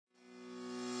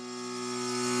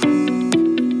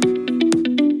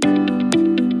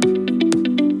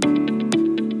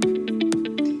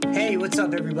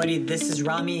everybody. This is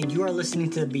Rami, and you are listening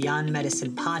to the Beyond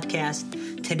Medicine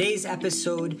podcast. Today's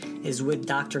episode is with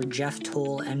Dr. Jeff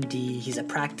Toll, MD. He's a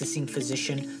practicing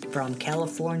physician from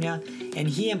California, and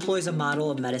he employs a model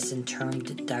of medicine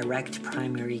termed direct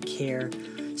primary care.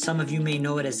 Some of you may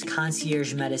know it as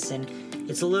concierge medicine.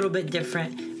 It's a little bit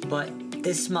different, but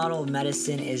this model of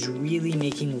medicine is really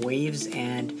making waves,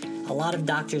 and a lot of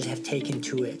doctors have taken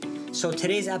to it. So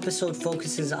today's episode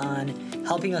focuses on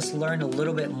helping us learn a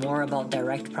little bit more about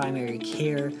direct primary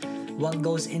care, what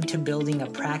goes into building a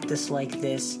practice like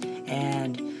this,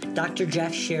 and Dr.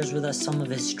 Jeff shares with us some of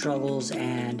his struggles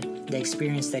and the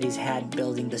experience that he's had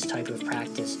building this type of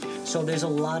practice. So there's a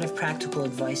lot of practical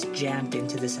advice jammed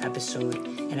into this episode,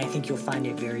 and I think you'll find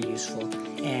it very useful.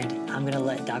 And I'm going to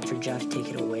let Dr. Jeff take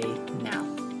it away now.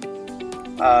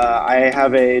 I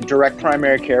have a direct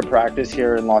primary care practice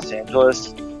here in Los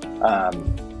Angeles.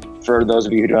 For those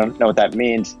of you who don't know what that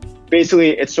means,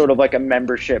 basically it's sort of like a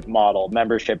membership model,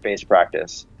 membership-based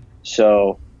practice.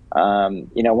 So,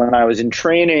 when I was in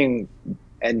training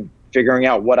and figuring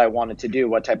out what I wanted to do,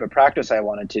 what type of practice I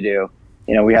wanted to do,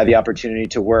 we had the opportunity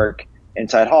to work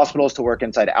inside hospitals, to work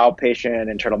inside outpatient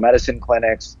internal medicine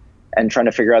clinics, and trying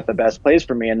to figure out the best place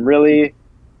for me. And really,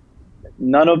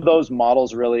 none of those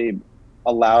models really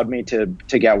allowed me to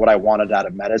get what I wanted out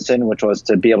of medicine, which was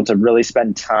to be able to really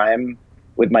spend time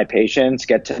with my patients,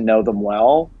 get to know them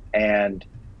well, and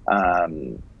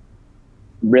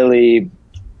really,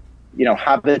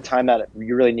 have the time that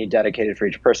you really need dedicated for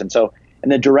each person. So in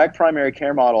the direct primary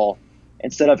care model,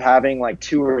 instead of having like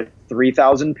 2,000 or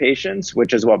 3,000 patients,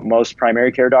 which is what most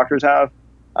primary care doctors have,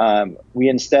 we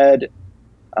instead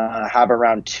have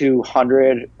around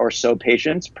 200 or so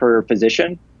patients per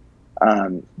physician.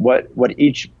 What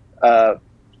each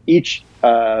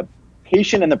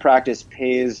patient in the practice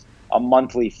pays a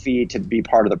monthly fee to be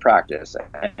part of the practice.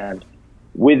 And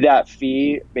with that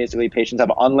fee, basically patients have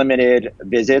unlimited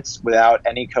visits without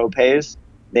any co-pays.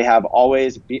 They have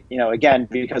always, again,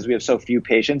 because we have so few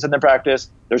patients in the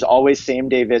practice, there's always same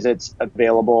day visits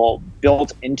available.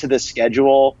 Built into the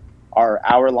schedule are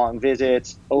hour-long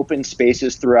visits, open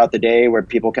spaces throughout the day where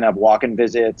people can have walk-in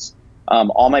visits.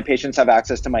 All my patients have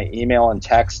access to my email and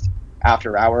text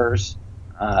after hours,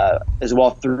 as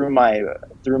well through my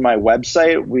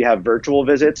website. We have virtual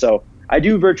visits. So I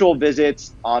do virtual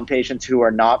visits on patients who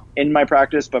are not in my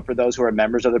practice, but for those who are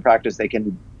members of the practice, they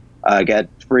can get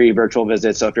free virtual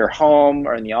visits. So if you're home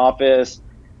or in the office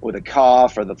with a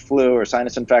cough or the flu or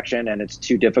sinus infection and it's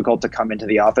too difficult to come into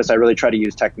the office, I really try to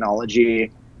use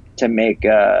technology to make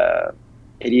it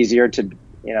easier to,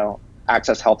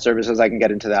 access health services. I can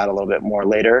get into that a little bit more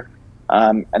later.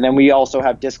 And then we also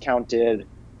have discounted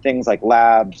things like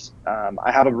labs.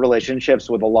 I have relationships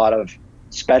with a lot of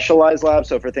specialized labs.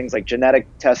 So for things like genetic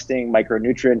testing,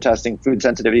 micronutrient testing, food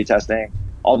sensitivity testing,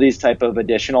 all these type of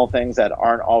additional things that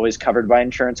aren't always covered by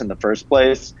insurance in the first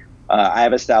place, I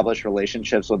have established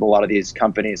relationships with a lot of these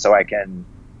companies so I can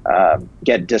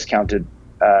get discounted.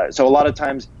 So a lot of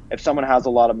times, if someone has a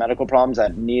lot of medical problems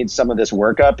that need some of this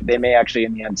workup, they may actually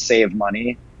in the end save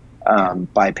money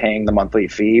by paying the monthly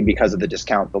fee because of the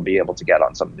discount they'll be able to get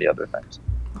on some of the other things.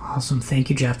 Awesome. Thank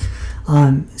you, Jeff.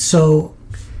 So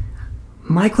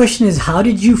my question is, how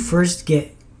did you first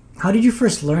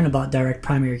learn about direct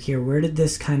primary care? Where did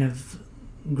this kind of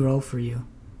grow for you?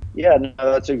 Yeah, no,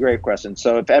 that's a great question.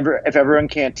 So if everyone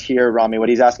can't hear Rami, what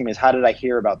he's asking me is, how did I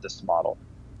hear about this model?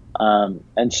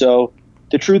 And so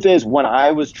the truth is, when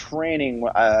I was training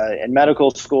in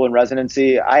medical school and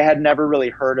residency, I had never really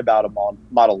heard about a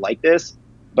model like this,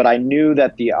 but I knew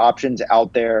that the options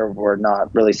out there were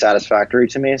not really satisfactory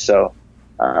to me. So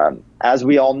as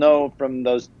we all know from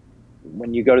those,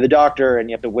 when you go to the doctor and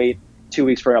you have to wait 2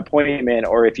 weeks for an appointment,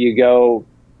 or if you go,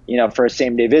 for a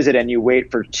same day visit and you wait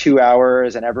for 2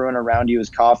 hours and everyone around you is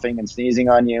coughing and sneezing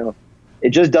on you, it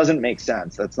just doesn't make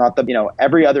sense. That's not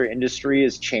every other industry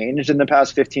has changed in the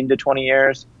past 15 to 20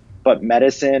 years, but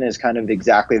medicine is kind of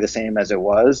exactly the same as it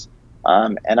was.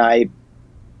 And I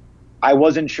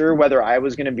wasn't sure whether I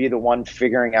was going to be the one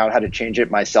figuring out how to change it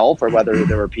myself or whether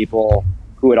there were people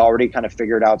who had already kind of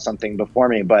figured out something before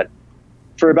me. But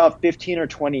for about 15 or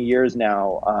 20 years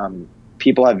now,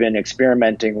 people have been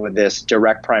experimenting with this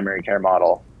direct primary care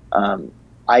model.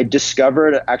 I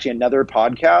discovered actually another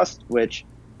podcast, which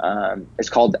it's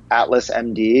called Atlas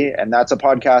MD, and that's a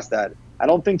podcast that I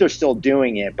don't think they're still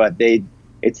doing it, but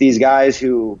it's these guys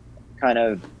who kind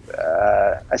of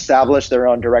established their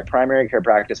own direct primary care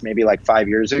practice maybe like 5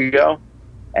 years ago,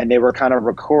 and they were kind of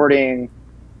recording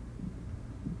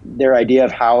their idea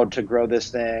of how to grow this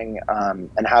thing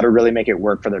and how to really make it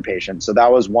work for their patients. So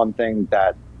that was one thing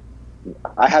that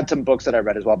I had some books that I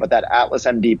read as well, but that Atlas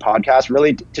MD podcast,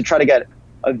 really to try to get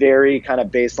a very kind of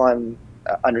baseline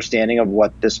understanding of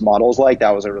what this model is like,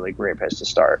 that was a really great place to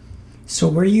start. So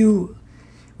were you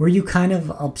kind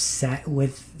of upset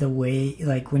with the way,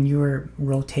 like when you were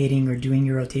rotating or doing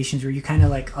your rotations, were you kind of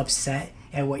like upset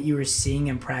at what you were seeing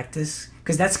in practice?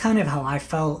 Because that's kind of how I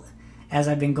felt as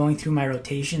I've been going through my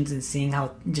rotations and seeing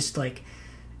how just like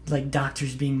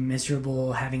doctors being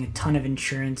miserable, having a ton of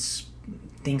insurance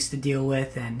things to deal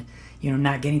with, and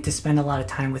not getting to spend a lot of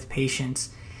time with patients.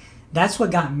 That's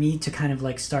what got me to kind of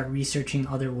like start researching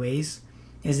other ways.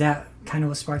 Is that kind of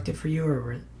what sparked it for you,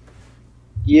 or?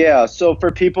 Yeah. So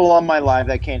for people on my live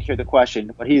that can't hear the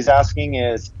question, what he's asking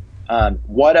is,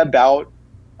 what about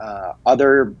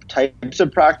other types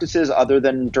of practices other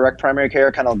than direct primary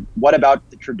care? Kind of what about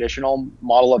the traditional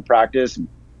model of practice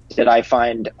did I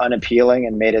find unappealing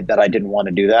and made it that I didn't want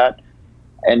to do that?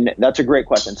 And that's a great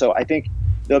question. So I think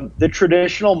the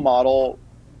traditional model,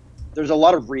 there's a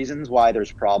lot of reasons why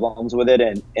there's problems with it,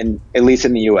 and at least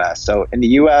in the US. So in the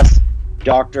US,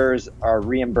 doctors are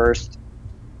reimbursed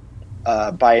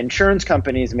by insurance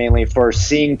companies mainly for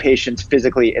seeing patients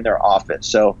physically in their office.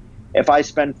 So if I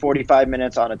spend 45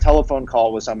 minutes on a telephone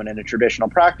call with someone in a traditional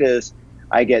practice,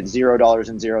 I get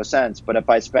 $0.00. But if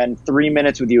I spend 3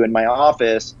 minutes with you in my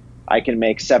office, I can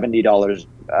make $70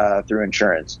 through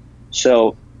insurance.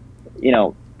 So,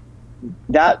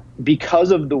 that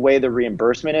because of the way the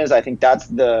reimbursement is, I think that's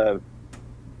the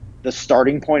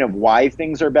starting point of why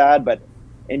things are bad. But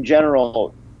in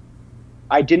general,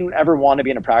 I didn't ever want to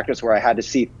be in a practice where I had to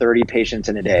see 30 patients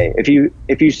in a day. If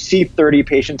you see 30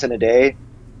 patients in a day,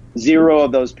 0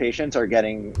 of those patients are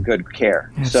getting good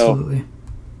care. Absolutely.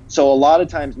 So a lot of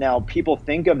times now people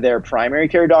think of their primary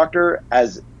care doctor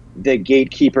as the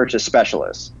gatekeeper to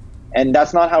specialists. And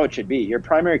that's not how it should be. Your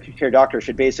primary care doctor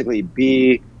should basically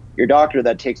be your doctor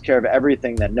that takes care of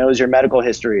everything, that knows your medical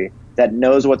history, that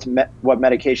knows what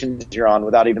medications you're on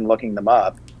without even looking them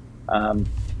up,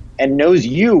 and knows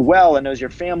you well and knows your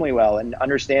family well and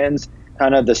understands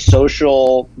kind of the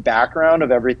social background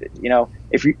of everything.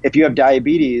 If you have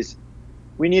diabetes,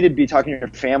 we need to be talking to your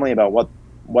family about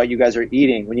what you guys are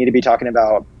eating. We need to be talking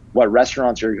about what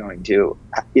restaurants you're going to.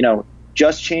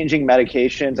 Just changing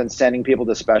medications and sending people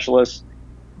to specialists,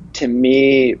 to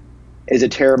me, is a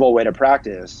terrible way to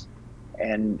practice.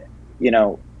 And,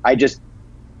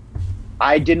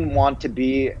 I didn't want to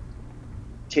be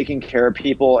taking care of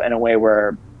people in a way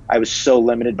where I was so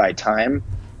limited by time.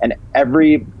 And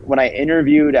when I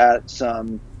interviewed at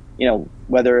some,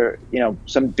 whether,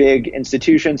 some big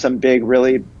institution, some big,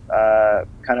 really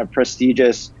kind of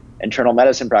prestigious internal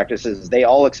medicine practices, they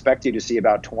all expect you to see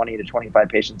about 20 to 25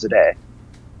 patients a day.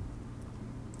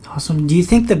 Awesome. Do you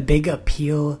think the big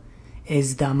appeal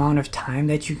is the amount of time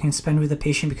that you can spend with a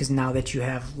patient? Because now that you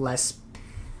have less,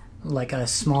 like a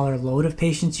smaller load of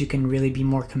patients, you can really be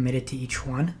more committed to each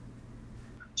one?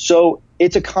 So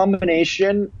it's a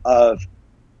combination of,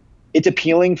 it's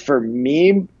appealing for me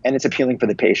and it's appealing for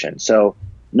the patient. So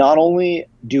not only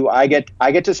do I get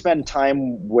to spend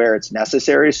time where it's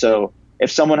necessary. So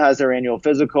if someone has their annual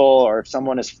physical or if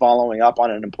someone is following up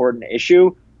on an important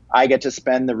issue, I get to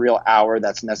spend the real hour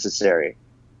that's necessary.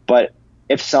 But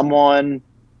if someone,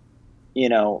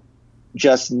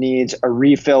 just needs a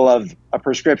refill of a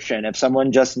prescription, if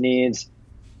someone just needs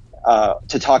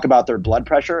to talk about their blood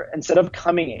pressure, instead of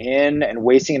coming in and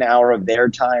wasting an hour of their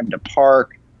time to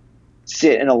park,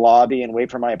 sit in a lobby and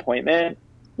wait for my appointment,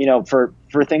 for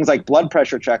things like blood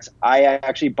pressure checks, I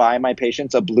actually buy my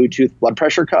patients a Bluetooth blood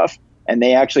pressure cuff, and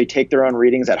they actually take their own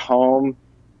readings at home.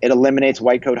 It eliminates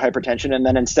white coat hypertension. And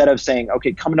then instead of saying,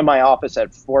 okay, come to my office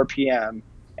at 4 p.m.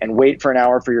 and wait for an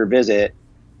hour for your visit,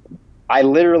 I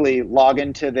literally log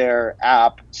into their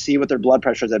app, see what their blood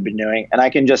pressures have been doing, and I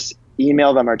can just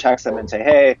email them or text them and say,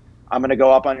 hey, I'm going to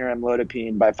go up on your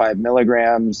amlodipine by 5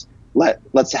 milligrams.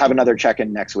 Let's have another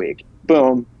check-in next week.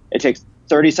 Boom. It takes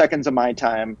 30 seconds of my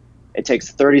time. It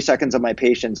takes 30 seconds of my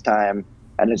patient's time,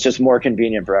 and it's just more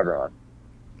convenient for everyone.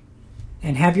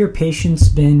 And have your patients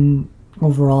been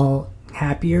overall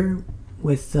happier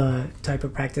with the type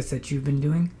of practice that you've been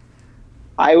doing?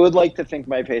 I would like to think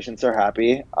my patients are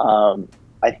happy.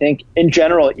 I think in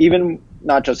general, even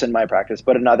not just in my practice,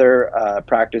 but in other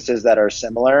practices that are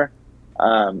similar,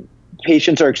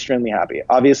 patients are extremely happy.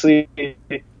 Obviously,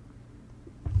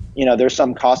 there's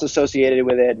some costs associated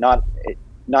with it. Not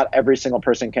every single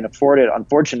person can afford it,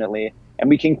 unfortunately. And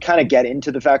we can kind of get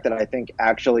into the fact that I think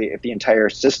actually if the entire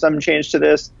system changed to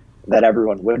this, that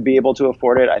everyone would be able to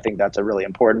afford it. I think that's a really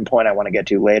important point I want to get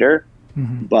to later.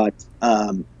 Mm-hmm. But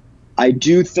I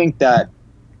do think that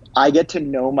I get to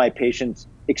know my patients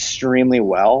extremely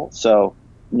well. So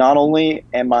not only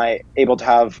am I able to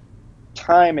have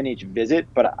time in each visit,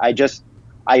 but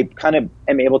I kind of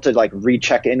am able to like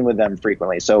recheck in with them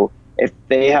frequently. So if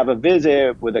they have a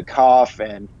visit with a cough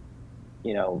and,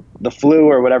 you know, the flu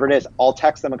or whatever it is, I'll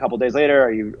text them a couple days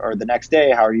later, or the next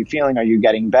day, how are you feeling? Are you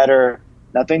getting better?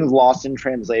 Nothing's lost in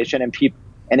translation,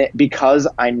 because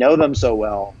I know them so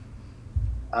well,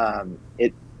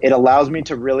 it allows me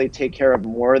to really take care of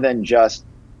more than just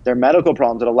their medical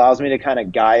problems. It allows me to kind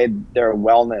of guide their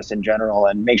wellness in general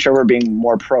and make sure we're being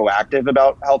more proactive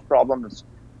about health problems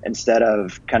instead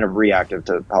of kind of reactive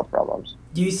to health problems.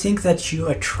 Do you think that you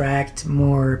attract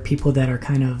more people that are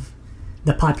kind of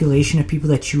the population of people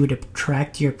that you would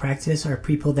attract to your practice are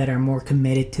people that are more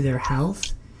committed to their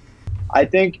health? I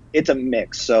think it's a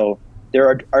mix. So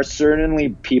there are certainly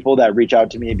people that reach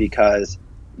out to me because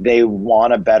they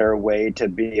want a better way to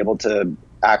be able to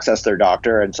access their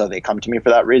doctor, and so they come to me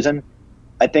for that reason.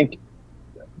 I think,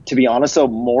 to be honest, though,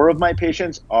 more of my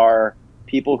patients are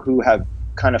people who have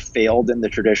kind of failed in the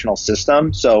traditional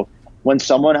system. So when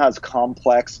someone has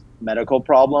complex medical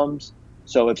problems,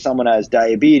 so if someone has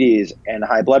diabetes and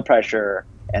high blood pressure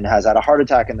and has had a heart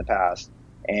attack in the past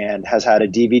and has had a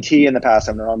DVT in the past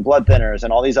and they're on blood thinners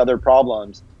and all these other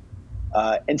problems,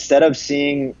 instead of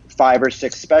seeing 5 or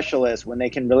 6 specialists, when they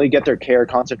can really get their care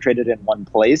concentrated in one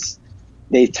place,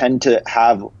 they tend to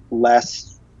have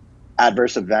less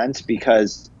adverse events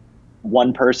because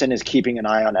one person is keeping an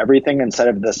eye on everything instead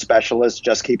of the specialist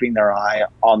just keeping their eye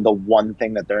on the one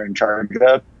thing that they're in charge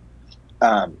of.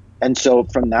 And so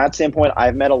from that standpoint,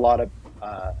 I've met a lot of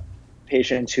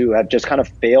patients who have just kind of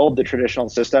failed the traditional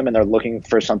system and they're looking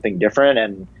for something different.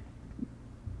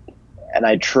 And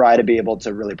I try to be able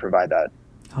to really provide that.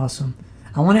 Awesome.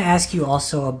 I want to ask you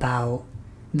also about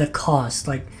the cost.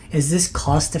 Like, is this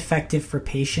cost effective for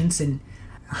patients, and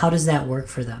how does that work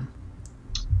for them?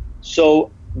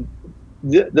 So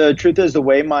the truth is, the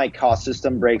way my cost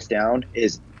system breaks down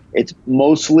is it's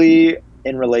mostly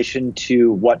in relation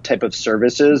to what type of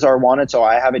services are wanted. So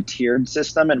I have a tiered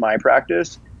system in my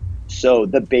practice. So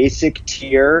the basic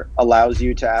tier allows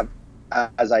you to have,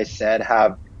 as I said,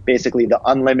 have basically the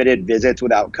unlimited visits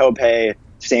without copay,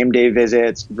 same day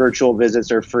visits, virtual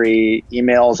visits are free,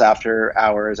 emails after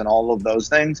hours, and all of those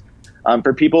things.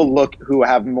 For people who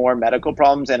have more medical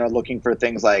problems and are looking for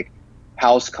things like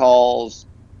house calls,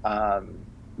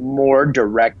 more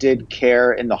directed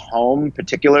care in the home,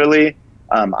 particularly,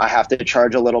 I have to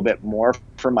charge a little bit more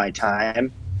for my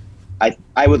time.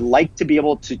 I would like to be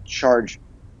able to charge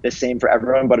the same for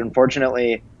everyone, but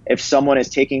unfortunately, if someone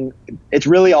is it's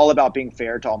really all about being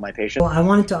fair to all my patients. Well,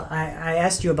 I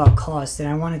asked you about cost, and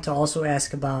I wanted to also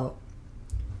ask about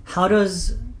how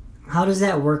does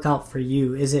that work out for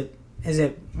you? Is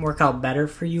it work out better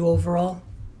for you overall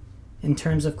in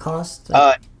terms of cost?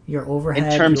 Your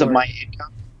overhead? In terms of my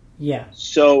income? Yeah.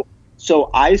 So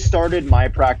I started my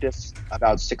practice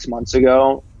about 6 months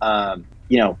ago.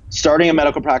 Starting a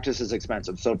medical practice is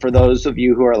expensive. So for those of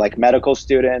you who are like medical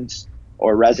students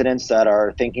or residents that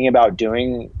are thinking about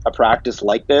doing a practice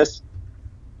like this,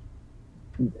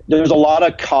 there's a lot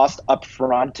of cost up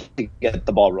front to get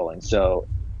the ball rolling. So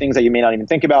things that you may not even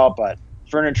think about, but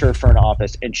furniture for an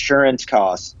office, insurance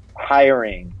costs,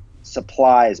 hiring,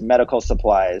 supplies, medical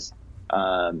supplies,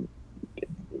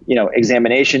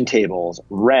 examination tables,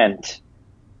 rent,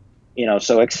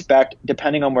 so expect,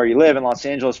 depending on where you live in Los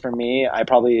Angeles, for me, I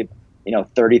probably,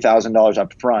 $30,000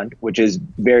 up front, which is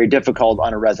very difficult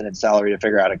on a resident salary to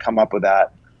figure out how to come up with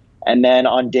that. And then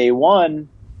on day one,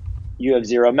 you have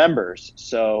 0 members.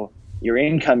 So your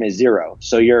income is 0.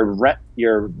 So your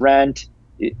rent,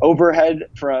 overhead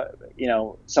for,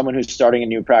 someone who's starting a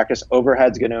new practice,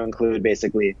 overhead's going to include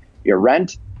basically your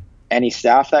rent, any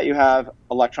staff that you have,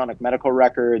 electronic medical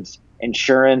records,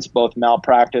 insurance, both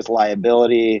malpractice,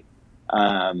 liability,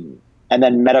 and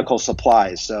then medical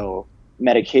supplies. So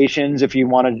medications, if you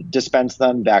want to dispense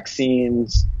them,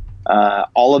 vaccines,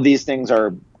 all of these things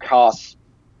are costs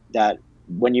that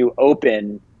when you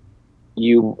open,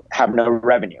 you have no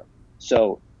revenue.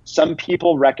 So some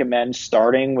people recommend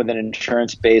starting with an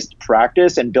insurance-based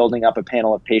practice and building up a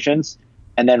panel of patients.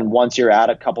 And then once you're at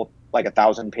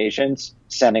 1,000 patients,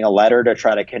 sending a letter to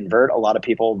try to convert. A lot of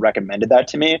people recommended that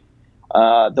to me.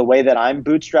 The way that I'm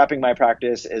bootstrapping my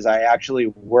practice is I actually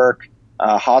work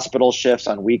hospital shifts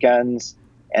on weekends,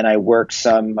 and I work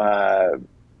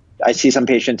I see some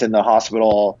patients in the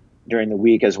hospital during the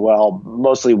week as well,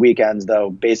 mostly weekends though,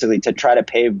 basically to try to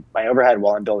pay my overhead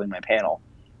while I'm building my panel.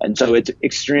 And so it's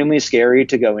extremely scary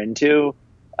to go into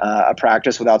a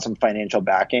practice without some financial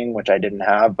backing, which I didn't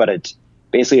have, but it's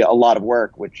basically a lot of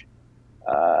work, which,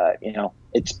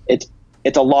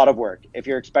 it's a lot of work. If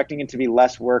you're expecting it to be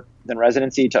less work than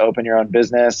residency to open your own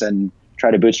business and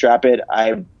try to bootstrap it,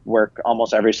 I work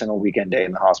almost every single weekend day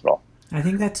in the hospital. I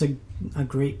think that's a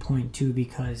great point too,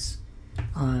 because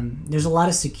there's a lot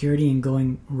of security in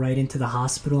going right into the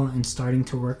hospital and starting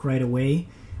to work right away,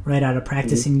 right out of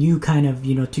practice. Mm-hmm. And you kind of,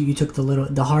 you took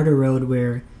the harder road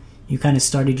where you kind of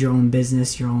started your own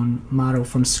business, your own model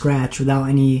from scratch without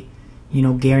any,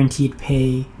 guaranteed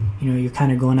pay. You're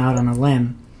kind of going out on a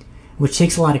limb, which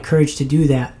takes a lot of courage to do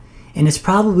that. And it's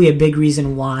probably a big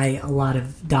reason why a lot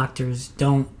of doctors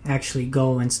don't actually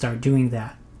go and start doing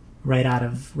that right out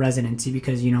of residency,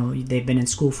 because, they've been in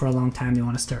school for a long time. They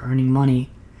want to start earning money.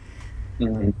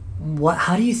 Mm-hmm.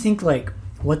 How do you think,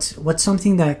 what's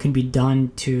something that could be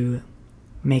done to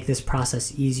make this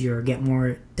process easier, get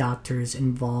more doctors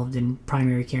involved in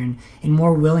primary care and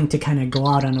more willing to kind of go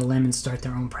out on a limb and start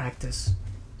their own practice?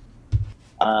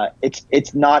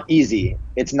 It's not easy.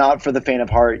 It's not for the faint of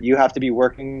heart. You have to be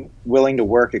willing to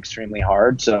work extremely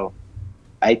hard. So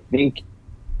I think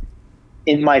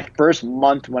in my first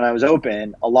month when I was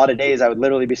open, a lot of days I would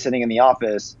literally be sitting in the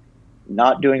office,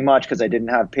 not doing much because I didn't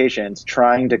have patients,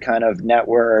 trying to kind of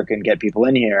network and get people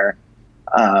in here.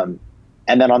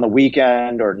 And then on the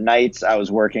weekend or nights, I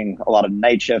was working a lot of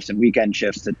night shifts and weekend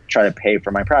shifts to try to pay for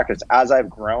my practice. As I've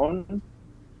grown,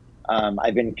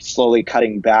 I've been slowly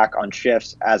cutting back on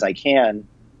shifts as I can,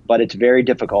 but it's very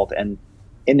difficult. And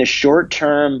in the short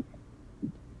term,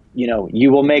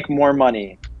 you will make more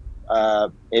money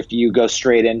if you go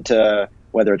straight into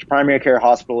whether it's primary care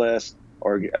hospitalist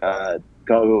or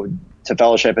go to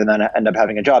fellowship and then end up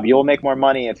having a job. You'll make more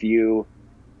money if you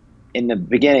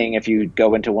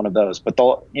go into one of those. But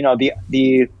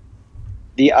the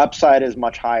upside is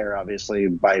much higher, obviously,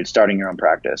 by starting your own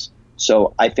practice.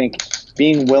 So I think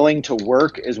being willing to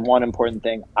work is one important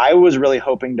thing. I was really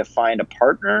hoping to find a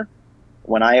partner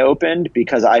when I opened,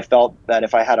 because I felt that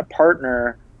if I had a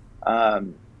partner,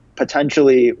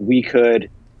 potentially we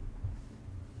could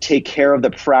take care of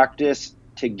the practice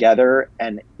together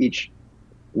and each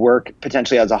work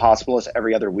potentially as a hospitalist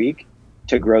every other week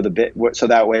to grow the bit, so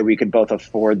that way we could both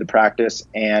afford the practice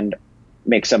and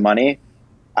make some money.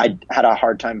 I had a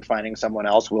hard time finding someone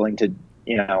else willing to,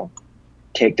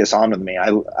 take this on with me.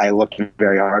 I looked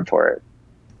very hard for it.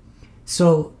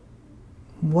 So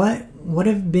what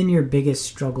have been your biggest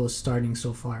struggles starting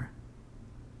so far?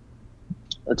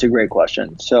 That's a great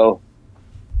question. So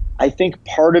I think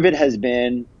part of it has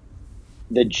been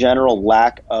the general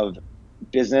lack of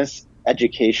business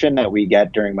education that we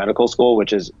get during medical school,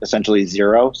 which is essentially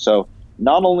zero. So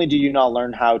not only do you not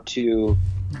learn how to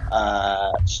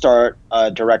start a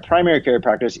direct primary care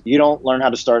practice, you don't learn how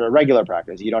to start a regular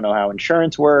practice. You don't know how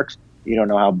insurance works. You don't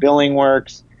know how billing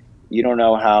works. You don't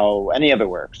know how any of it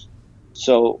works.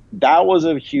 So that was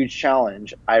a huge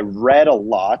challenge. I read a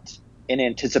lot in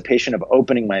anticipation of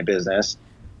opening my business.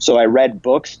 So I read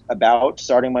books about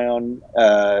starting my own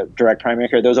direct primary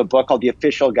care. There was a book called The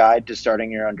Official Guide to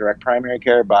Starting Your Own Direct Primary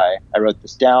Care I wrote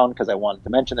this down because I wanted to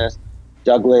mention this,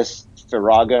 Douglas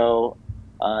Firago.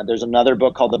 There's another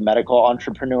book called The Medical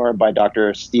Entrepreneur by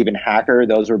Dr. Stephen Hacker.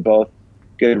 Those were both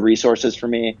good resources for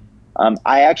me.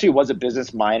 I actually was a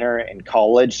business minor in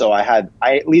college, so I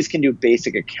at least can do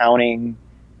basic accounting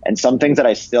and some things that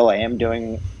I still am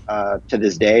doing to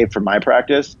this day for my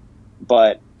practice.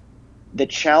 But the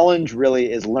challenge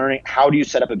really is learning, how do you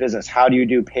set up a business? How do you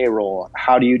do payroll?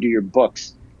 How do you do your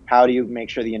books? How do you make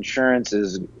sure the insurance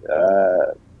is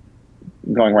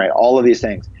going right? All of these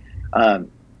things.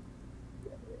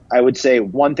 I would say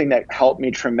one thing that helped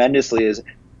me tremendously is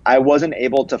I wasn't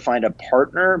able to find a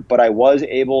partner, but I was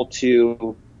able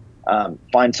to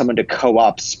find someone to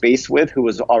co-op space with who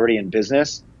was already in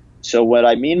business. So what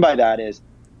I mean by that is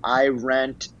I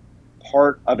rent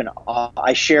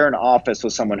I share an office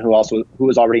with someone who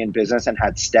was already in business and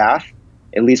had staff,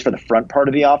 at least for the front part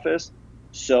of the office.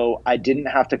 So I didn't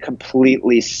have to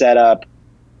completely set up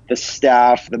the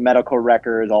staff, the medical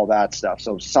records, all that stuff.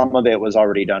 So some of it was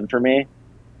already done for me,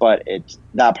 but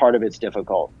that part of it's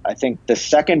difficult. I think the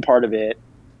second part of it,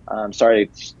 sorry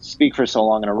to speak for so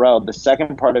long in a row, the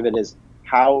second part of it is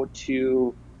how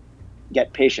to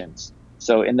get patients.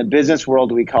 So in the business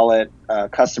world, we call it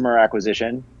customer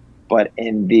acquisition. But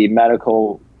in the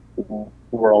medical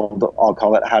world, I'll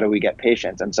call it how do we get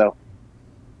patients. And so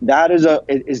that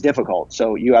is difficult.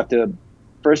 So you have to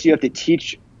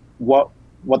teach what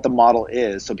the model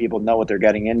is so people know what they're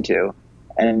getting into.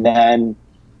 And then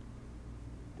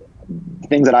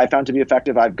things that I found to be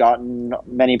effective, I've gotten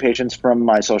many patients from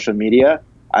my social media.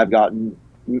 I've gotten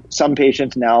some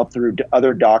patients now through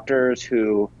other doctors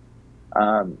who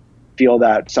feel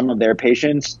that some of their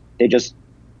patients,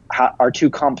 are too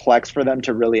complex for them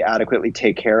to really adequately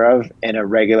take care of in a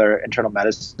regular internal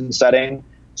medicine setting.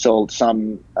 So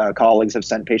some colleagues have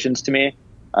sent patients to me,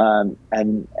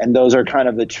 and those are kind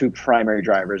of the two primary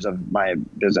drivers of my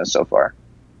business so far.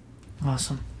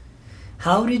 Awesome.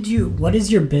 What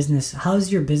is your business? How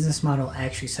is your business model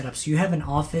actually set up? So you have an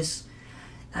office.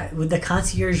 With the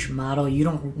concierge model, you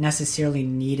don't necessarily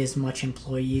need as much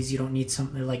employees. You don't need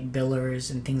something like billers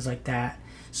and things like that.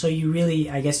 So you really,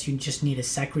 I guess you just need a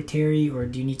secretary, or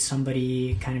do you need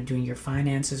somebody kind of doing your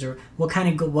finances, or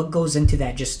what goes into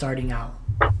that just starting out?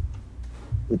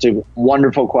 It's a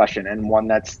wonderful question, and one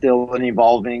that's still an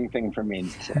evolving thing for me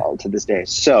to this day.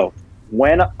 So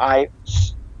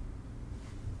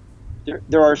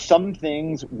there are some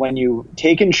things when you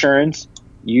take insurance,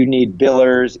 you need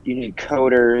billers, you need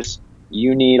coders,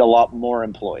 you need a lot more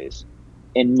employees.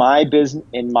 In my business,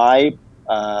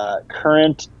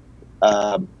 current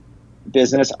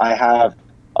business, I have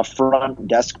a front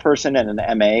desk person and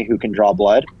an MA who can draw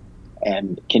blood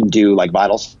and can do like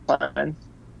vital signs,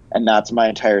 and that's my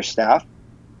entire staff.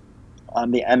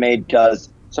 The MA does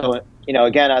so.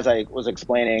 Again, as I was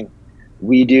explaining,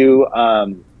 we do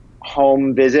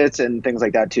home visits and things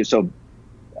like that too. So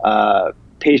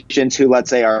patients who, let's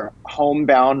say, are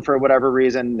homebound for whatever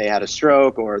reason, they had a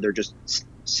stroke or they're just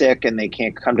sick and they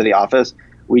can't come to the office,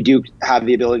 we do have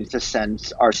the ability to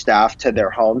send our staff to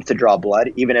their homes to draw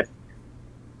blood, even if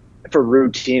for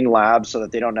routine labs, so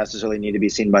that they don't necessarily need to be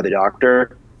seen by the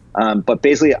doctor. But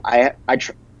basically,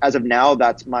 as of now,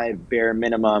 that's my bare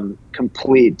minimum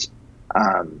complete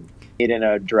in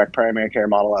a direct primary care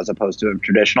model as opposed to a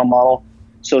traditional model.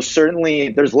 So certainly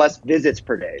there's less visits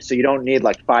per day. So you don't need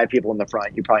like 5 people in the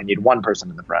front. You probably need 1 person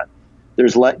in the front.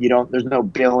 There's no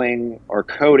billing or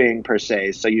coding per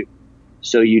se.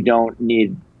 So you don't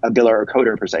need a biller or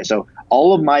coder per se. So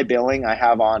all of my billing I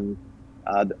have on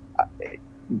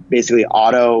basically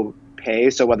auto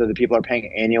pay. So whether the people are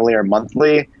paying annually or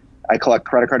monthly, I collect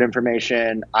credit card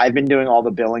information. I've been doing all the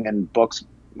billing and books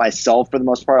myself for the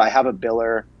most part. I have a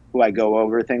biller who I go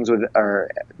over things with,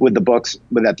 or with the books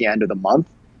with at the end of the month.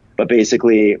 But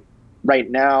basically,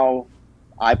 right now,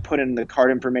 I put in the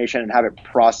card information and have it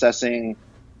processing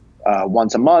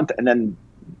once a month, and then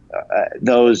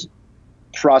those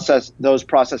process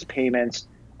payments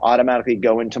automatically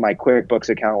go into my QuickBooks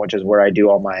account, which is where I do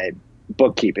all my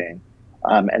bookkeeping.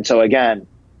 And so again,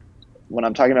 when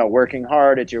I'm talking about working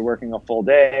hard, you're working a full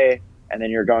day, and then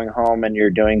you're going home and you're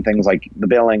doing things like the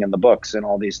billing and the books and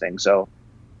all these things. So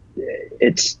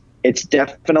it's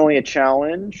definitely a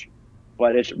challenge,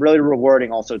 but it's really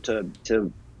rewarding also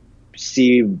to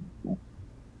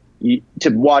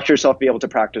watch yourself be able to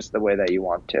practice the way that you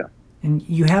want to. And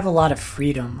you have a lot of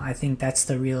freedom. I think that's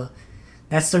the real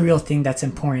thing that's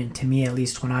important to me, at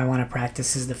least when I want to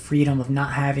practice, is the freedom of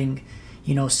not having,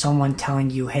 someone telling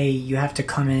you, hey, you have to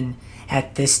come in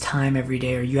at this time every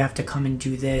day, or you have to come and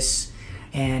do this,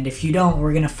 and if you don't,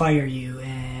 we're going to fire you,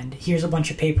 and here's a bunch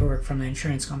of paperwork from the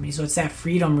insurance company. So it's that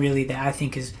freedom really that I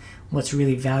think is what's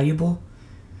really valuable.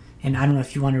 And I don't know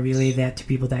if you want to relay that to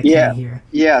people that can't hear.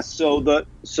 Yeah. So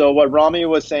what Rami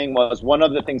was saying was one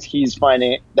of the things he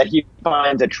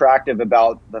finds attractive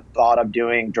about the thought of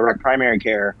doing direct primary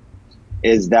care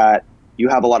is that you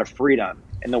have a lot of freedom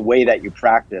in the way that you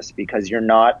practice, because you're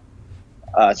not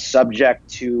subject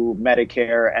to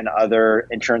Medicare and other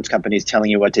insurance companies telling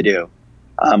you what to do.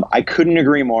 I couldn't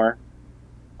agree more.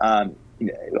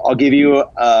 I'll give you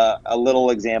a little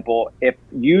example. If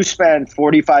you spend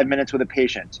 45 minutes with a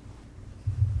patient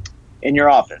in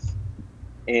your office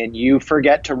and you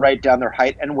forget to write down their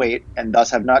height and weight and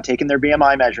thus have not taken their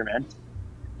BMI measurement,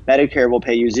 Medicare will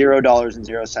pay you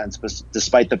 $0.00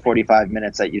 despite the 45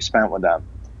 minutes that you spent with them.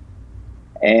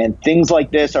 And things like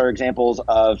this are examples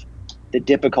of the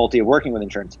difficulty of working with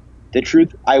insurance. The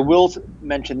truth, I will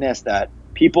mention this, that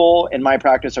people in my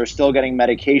practice are still getting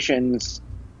medications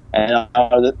and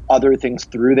other things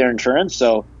through their insurance.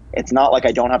 So it's not like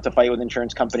I don't have to fight with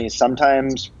insurance companies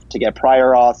sometimes to get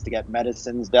prior auths, to get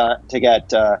medicines done, to get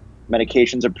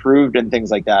medications approved and things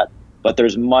like that. But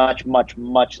there's much, much,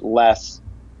 much less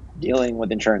dealing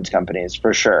with insurance companies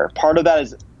for sure. Part of that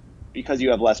is because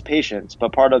you have less patients,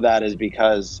 but part of that is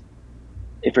because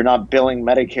if you're not billing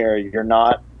Medicare, you're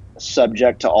not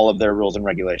subject to all of their rules and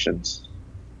regulations.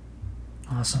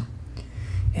 Awesome.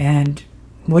 And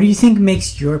what do you think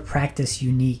makes your practice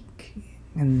unique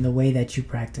in the way that you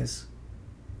practice?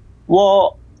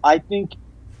 Well, I think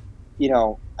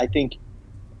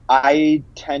I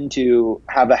tend to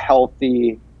have a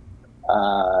healthy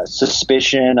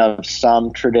suspicion of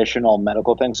some traditional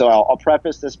medical things. So I'll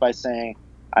preface this by saying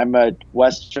I'm a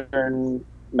Western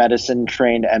medicine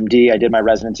trained MD. I did my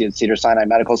residency at Cedars-Sinai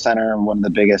Medical Center, one of the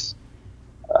biggest,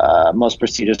 most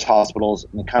prestigious hospitals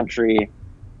in the country.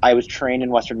 I was trained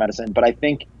in Western medicine, but I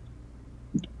think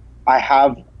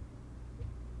I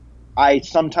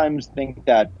sometimes think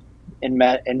that in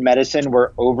medicine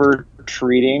we're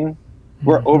over-treating,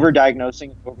 we're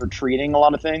over-diagnosing, over-treating a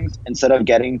lot of things instead of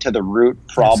getting to the root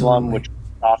problem, which is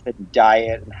often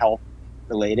diet and health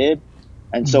related.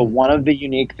 And so one of the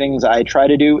unique things I try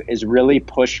to do is really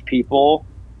push people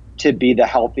to be the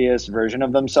healthiest version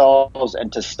of themselves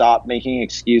and to stop making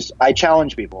excuses. I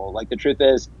challenge people. Like, the truth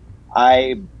is,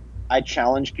 I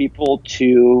challenge people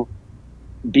to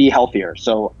be healthier.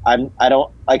 So I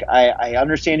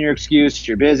understand your excuse.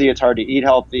 You're busy. It's hard to eat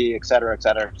healthy, et cetera, et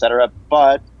cetera, et cetera.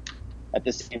 But at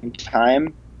the same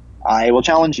time, I will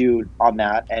challenge you on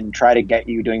that and try to get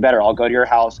you doing better. I'll go to your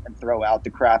house and throw out the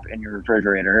crap in your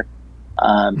refrigerator.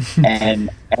 And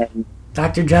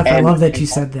Dr. Jeff, I love that you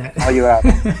said that. Call you out.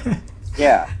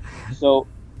 Yeah.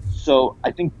 So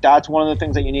I think that's one of the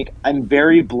things that unique. I'm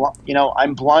very blunt.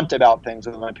 I'm blunt about things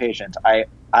with my patients.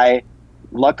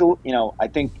 Luckily, I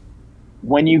think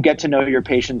when you get to know your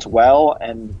patients well,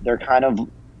 and they're kind of,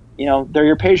 they're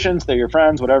your patients, they're your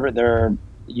friends, whatever,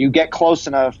 you get close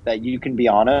enough that you can be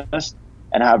honest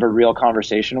and have a real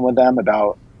conversation with them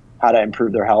about how to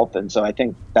improve their health. And so I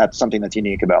think that's something that's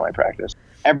unique about my practice.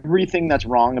 Everything that's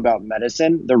wrong about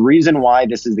medicine, the reason why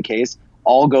this is the case,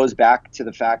 all goes back to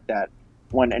the fact that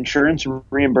when insurance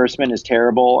reimbursement is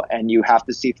terrible and you have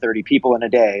to see 30 people in a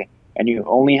day and you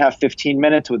only have 15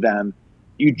 minutes with them,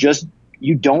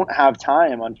 you don't have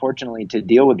time, unfortunately, to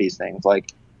deal with these things.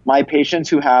 Like, my patients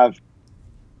who have,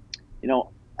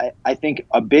 I think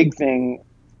a big thing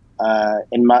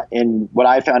in what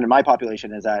I found in my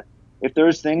population is that if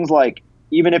there's things like,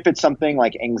 even if it's something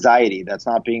like anxiety that's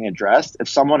not being addressed, if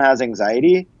someone has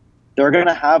anxiety, they're going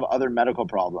to have other medical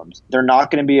problems. They're not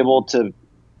going to be able to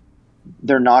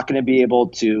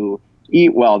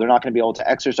eat well. They're not going to be able to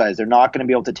exercise. They're not going to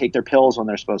be able to take their pills when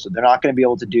they're supposed to. They're not going to be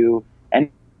able to do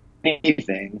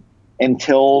anything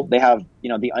until they have,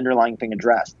 the underlying thing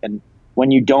addressed. And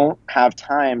when you don't have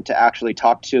time to actually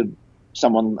talk to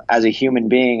someone as a human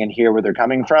being and hear where they're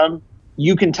coming from,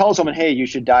 you can tell someone, hey, you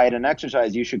should diet and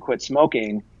exercise, you should quit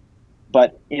smoking.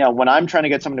 But, when I'm trying to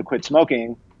get someone to quit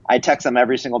smoking, I text them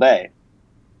every single day.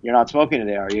 You're not smoking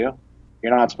today, are you?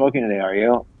 You're not smoking today, are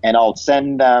you? And I'll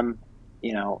send them,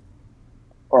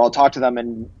 or I'll talk to them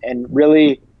and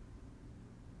really,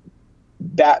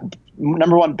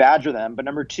 number one, badger them, but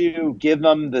number two, give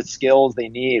them the skills they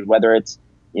need, whether it's,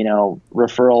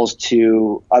 referrals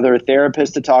to other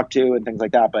therapists to talk to and things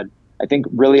like that. But I think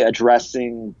really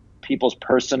addressing people's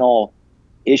personal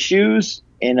issues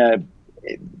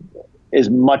is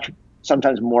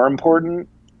sometimes more important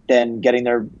than getting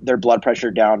their blood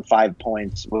pressure down 5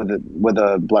 points with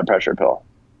a blood pressure pill.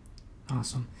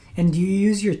 Awesome. And do you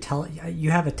use you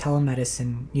have a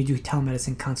telemedicine, you do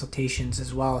telemedicine consultations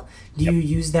as well. Do you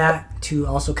use that to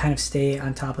also kind of stay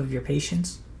on top of your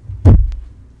patients?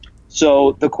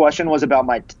 So the question was about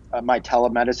my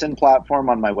telemedicine platform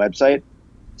on my website.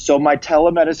 So my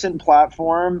telemedicine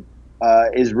platform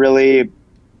is really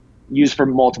used for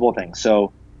multiple things.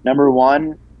 So number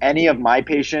one, any of my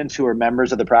patients who are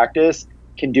members of the practice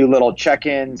can do little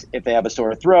check-ins. If they have a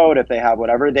sore throat, if they have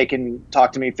whatever, they can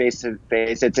talk to me face to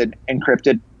face. It's an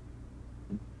encrypted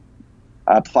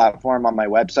platform on my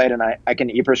website, and I can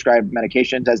e-prescribe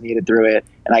medications as needed through it,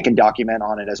 and I can document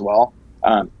on it as well.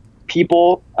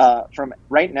 People from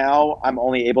right now, I'm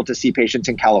only able to see patients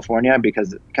in California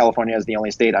because California is the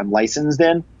only state I'm licensed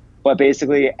in. But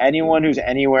basically, anyone who's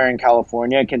anywhere in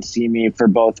California can see me for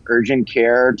both urgent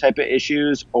care type of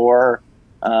issues or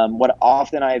what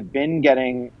often I've been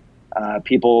getting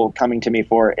people coming to me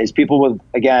for is people with,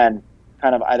 again,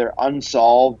 kind of either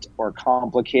unsolved or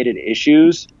complicated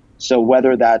issues. So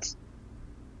whether that's,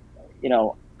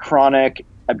 chronic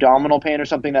abdominal pain or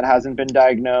something that hasn't been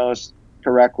diagnosed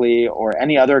correctly or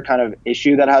any other kind of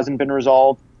issue that hasn't been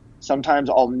resolved. Sometimes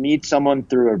I'll meet someone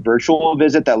through a virtual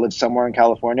visit that lives somewhere in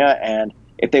California. And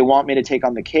if they want me to take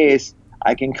on the case,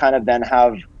 I can kind of then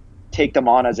take them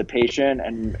on as a patient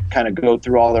and kind of go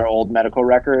through all their old medical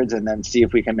records and then see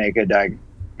if we can make a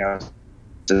diagnosis.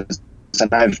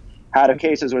 And I've had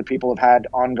cases where people have had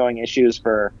ongoing issues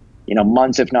for,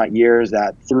 months, if not years,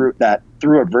 that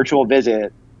through a virtual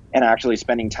visit and actually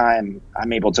spending time,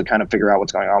 I'm able to kind of figure out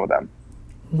what's going on with them.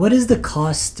 What is the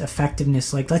cost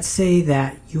effectiveness like? Let's say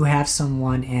that you have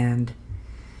someone, and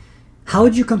how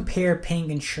would you compare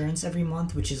paying insurance every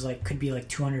month, which is could be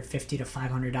 $250 to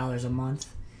 $500 a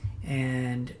month,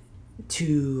 and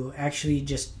to actually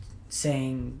just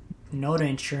saying no to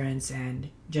insurance and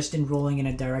just enrolling in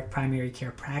a direct primary care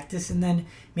practice and then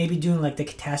maybe doing like the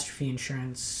catastrophe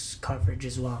insurance coverage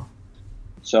as well?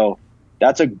 So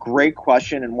that's a great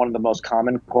question, and one of the most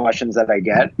common questions that I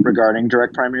get regarding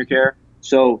direct primary care.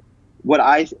 So what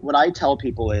I tell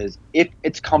people is, if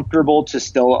it's comfortable to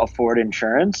still afford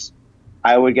insurance,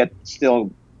 I would get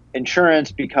still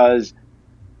insurance, because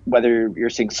whether you're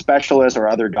seeing specialists or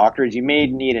other doctors, you may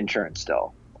need insurance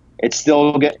still. It's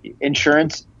still get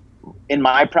insurance. In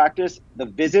my practice, the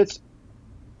visits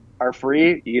are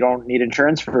free. You don't need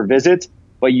insurance for visits,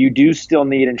 but you do still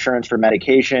need insurance for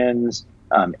medications,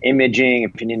 imaging,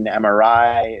 if you need an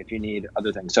MRI, if you need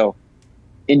other things. So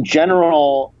in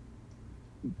general,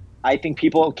 I think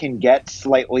people can get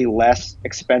slightly less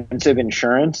expensive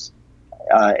insurance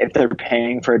if they're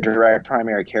paying for a direct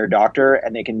primary care doctor,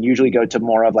 and they can usually go to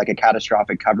more of like a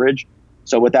catastrophic coverage.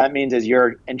 So what that means is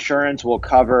your insurance will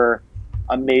cover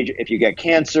a major, if you get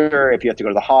cancer, if you have to go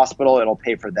to the hospital, it'll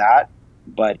pay for that,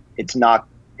 but it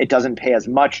doesn't pay as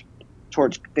much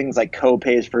towards things like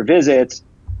co-pays for visits,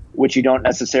 which you don't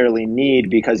necessarily need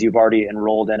because you've already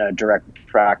enrolled in a direct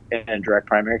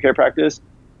primary care practice.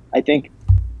 I think,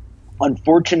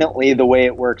 unfortunately, the way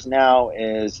it works now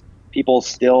is people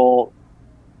still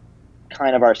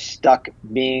kind of are stuck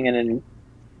being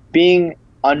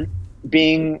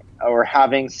or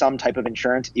having some type of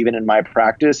insurance, even in my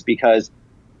practice, because,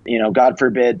 God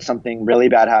forbid something really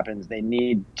bad happens, they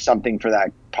need something for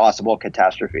that possible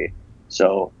catastrophe.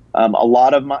 So a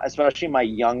lot of especially my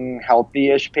young,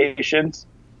 healthy-ish patients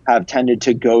have tended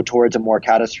to go towards a more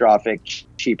catastrophic,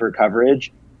 cheaper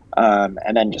coverage,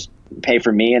 and then just pay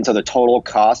for me. And so the total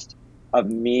cost of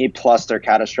me plus their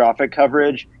catastrophic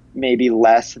coverage may be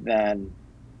less than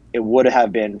it would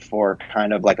have been for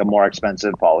kind of like a more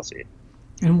expensive policy.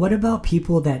 And what about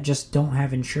people that just don't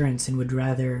have insurance and would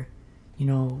rather,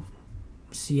 so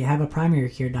you have a primary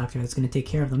care doctor that's going to take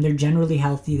care of them. They're generally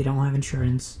healthy. They don't have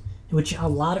insurance, which a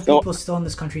lot of people still in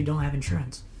this country don't have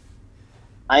insurance.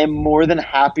 I am more than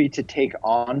happy to take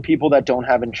on people that don't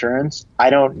have insurance. I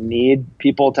don't need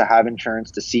people to have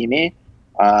insurance to see me.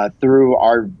 Through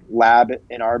our lab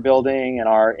in our building and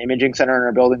our imaging center in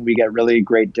our building, we get really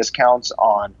great discounts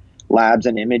on labs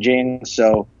and imaging.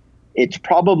 So it's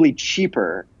probably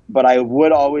cheaper, but I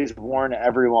would always warn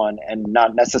everyone and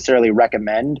not necessarily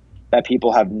recommend that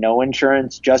people have no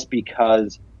insurance, just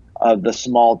because of the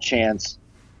small chance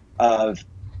of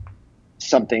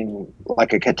something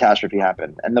like a catastrophe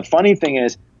happen. And the funny thing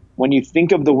is, when you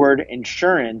think of the word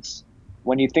insurance,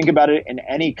 when you think about it in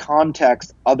any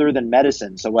context other than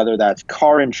medicine, so whether that's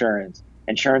car insurance,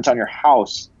 insurance on your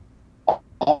house,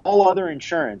 all other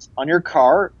insurance on your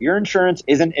car, your insurance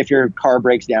isn't if your car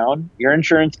breaks down. Your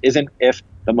insurance isn't if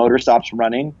the motor stops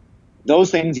running.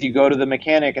 Those things, you go to the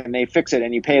mechanic and they fix it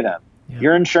and you pay them. Yeah.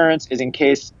 Your insurance is in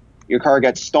case your car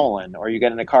gets stolen or you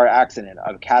get in a car accident,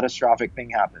 a catastrophic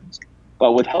thing happens.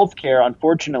 But with healthcare,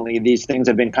 unfortunately, these things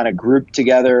have been kind of grouped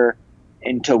together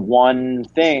into one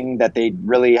thing that they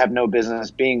really have no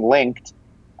business being linked.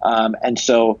 And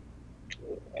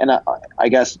I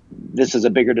guess this is a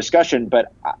bigger discussion,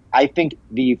 but I think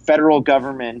the federal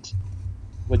government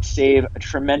would save a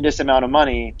tremendous amount of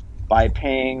money by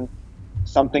paying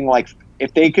something like,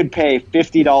 if they could pay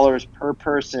 $50 per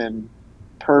person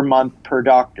per month per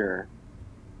doctor,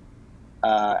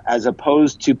 as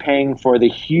opposed to paying for the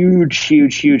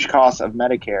huge cost of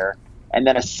Medicare and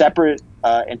then a separate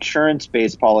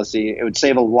insurance-based policy, it would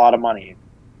save a lot of money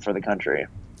for the country.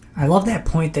 I love that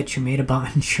point that you made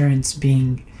about insurance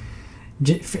being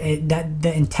that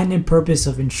the intended purpose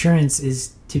of insurance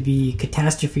is to be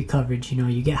catastrophe coverage.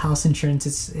 You get house insurance,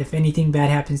 it's if anything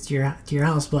bad happens to your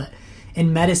house, but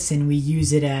in medicine we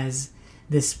use it as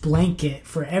this blanket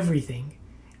for everything,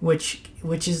 which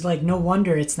is like, no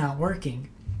wonder it's not working.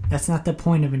 That's not the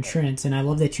point of insurance, and I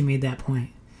love that you made that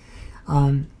point.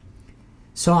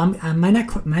 So my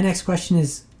next question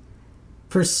is,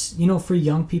 for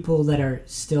young people that are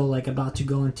still like about to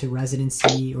go into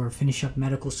residency or finish up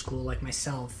medical school like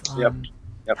myself, Yep.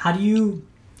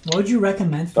 What would you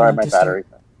recommend for Sorry, them my to battery.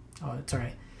 Oh, it's all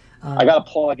right. I got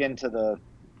to plug into the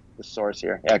source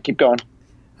here. Yeah, keep going.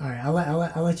 All right,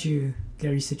 I'll let you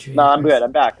get resituated. No, I'm good.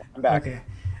 I'm back. Okay.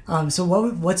 So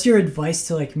what's your advice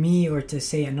to like me, or to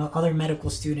say other medical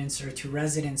students, or to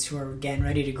residents who are getting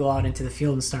ready to go out into the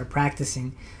field and start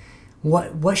practicing?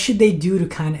 What should they do to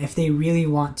kind of, if they really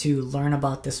want to learn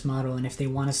about this model and if they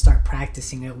want to start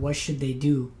practicing it, what should they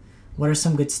do? What are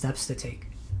some good steps to take?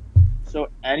 So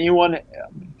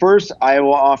first, I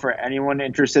will offer anyone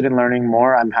interested in learning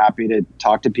more, I'm happy to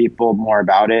talk to people more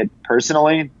about it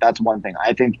personally. That's one thing.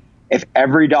 I think if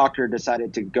every doctor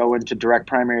decided to go into direct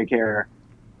primary care,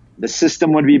 the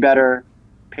system would be better.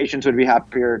 patients would be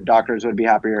happier, doctors would be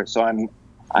happier. So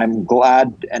I'm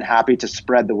glad and happy to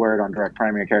spread the word on direct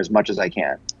primary care as much as I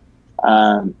can.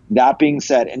 That being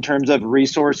said, in terms of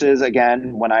resources,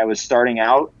 again, when I was starting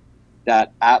out,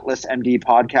 that Atlas MD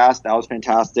podcast, that was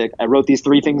fantastic. I wrote these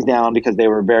 3 things down because they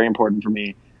were very important for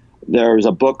me. There's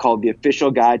a book called The Official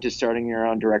Guide to Starting Your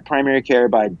Own Direct Primary Care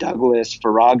by Douglas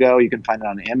Farago. You can find it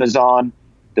on Amazon.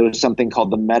 There was something called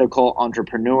The Medical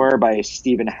Entrepreneur by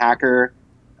Stephen Hacker,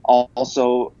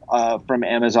 also from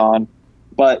Amazon.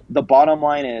 But the bottom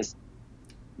line is,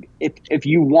 if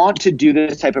you want to do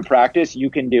this type of practice,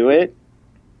 you can do it.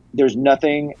 There's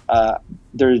nothing,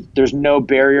 there's no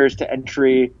barriers to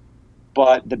entry.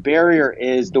 But the barrier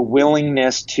is the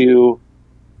willingness to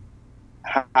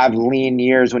have lean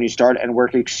years when you start and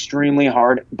work extremely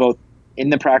hard, both in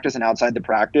the practice and outside the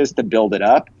practice, to build it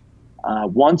up.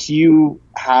 Once you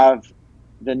have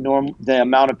the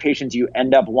amount of patients you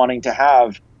end up wanting to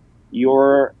have,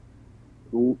 your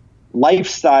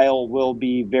lifestyle will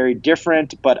be very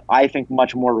different, but I think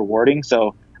much more rewarding.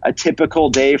 So a typical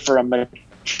day for a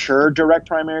mature direct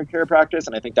primary care practice,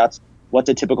 and I think that's what's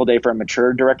a typical day for a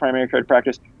mature direct primary care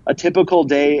practice? A typical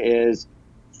day is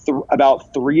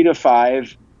about 3 to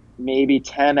 5, maybe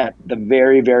 10 at the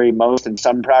very, very most in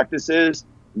some practices,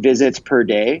 visits per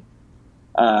day.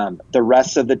 The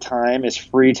rest of the time is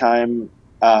free time,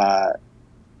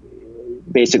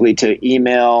 basically to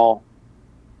email,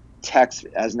 text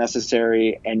as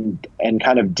necessary, and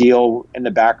kind of deal in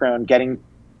the background getting,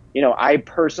 I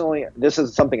personally, this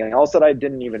is something else that I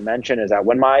didn't even mention, is that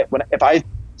if I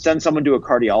send someone to a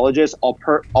cardiologist,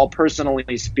 I'll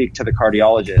personally speak to the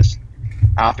cardiologist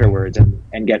afterwards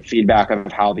and get feedback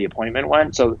of how the appointment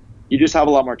went. So you just have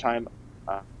a lot more time.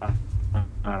 But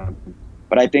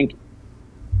I think,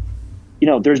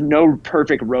 there's no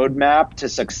perfect roadmap to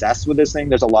success with this thing.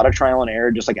 There's a lot of trial and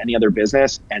error, just like any other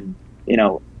business. And,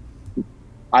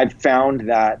 I've found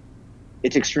that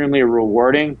it's extremely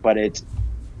rewarding, but it's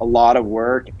a lot of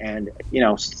work. And,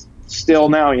 still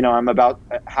now, I'm about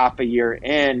half a year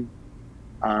in,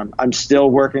 I'm still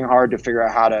working hard to figure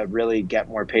out how to really get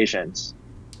more patients.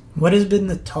 What has been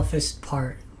the toughest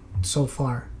part so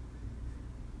far?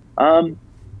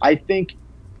 I think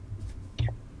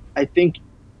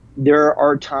there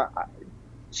are times,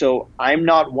 so I'm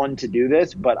not one to do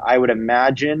this, but I would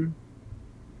imagine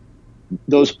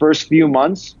those first few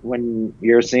months when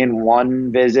you're seeing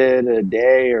 1 visit a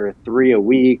day or 3 a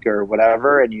week or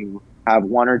whatever, and you have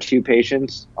 1 or 2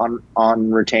 patients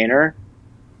on retainer,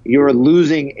 you're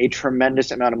losing a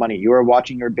tremendous amount of money. You are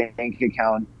watching your bank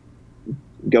account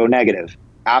go negative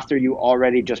after you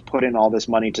already just put in all this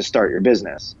money to start your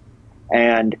business.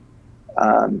 And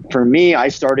for me, I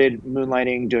started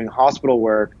moonlighting doing hospital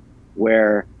work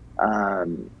where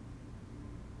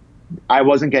I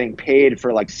wasn't getting paid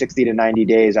for like 60 to 90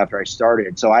 days after I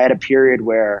started. So I had a period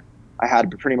where I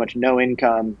had pretty much no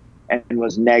income and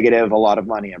was negative a lot of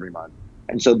money every month.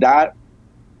 And so that,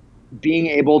 being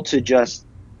able to just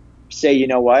say, you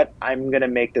know what, I'm going to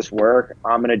make this work.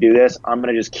 I'm going to do this. I'm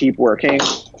going to just keep working.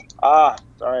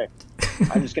 Sorry.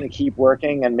 I'm just going to keep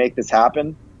working and make this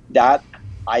happen. That,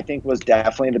 I think, was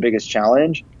definitely the biggest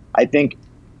challenge. I think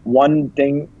one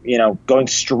thing, going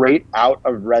straight out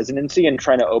of residency and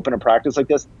trying to open a practice like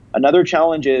this, another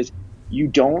challenge is you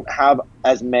don't have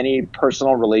as many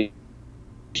personal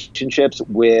relationships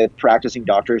with practicing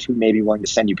doctors who may be willing to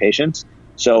send you patients.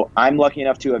 So I'm lucky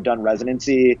enough to have done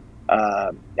residency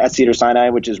at Cedars-Sinai,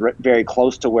 which is very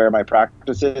close to where my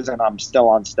practice is, and I'm still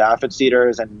on staff at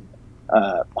Cedars and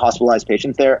hospitalized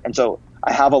patients there. And so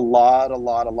I have a lot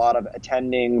of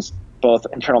attendings, both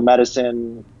internal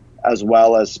medicine as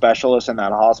well as specialists in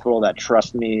that hospital that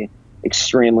trust me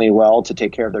extremely well to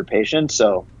take care of their patients.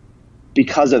 So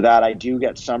because of that, I do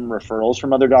get some referrals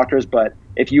from other doctors. But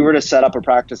if you were to set up a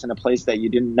practice in a place that you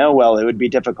didn't know well, it would be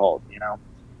difficult,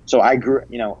 So I grew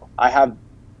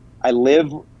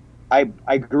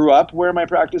up where my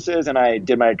practice is, and I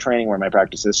did my training where my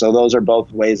practice is. So those are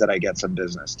both ways that I get some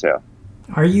business too.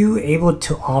 Are you able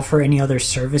to offer any other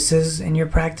services in your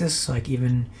practice, like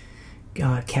even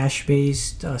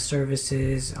cash-based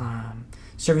services,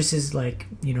 services like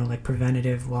like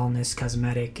preventative wellness,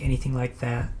 cosmetic, anything like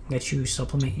that you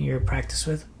supplement your practice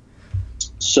with?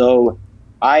 So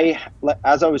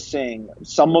as I was saying,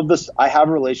 some of this, I have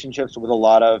relationships with a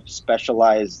lot of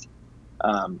specialized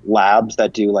labs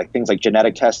that do things like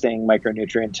genetic testing,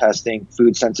 micronutrient testing,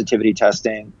 food sensitivity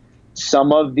testing.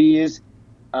 Some of these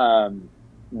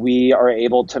we are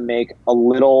able to make a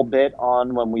little bit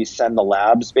on when we send the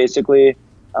labs, basically,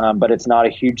 but it's not a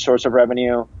huge source of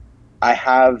revenue.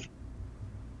 I'm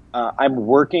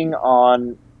working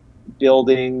on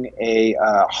building a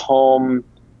home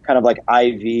kind of like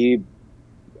IV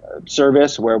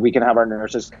service where we can have our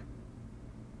nurses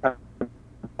come to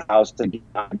the house to give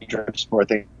IV drips for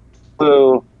things,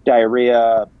 flu,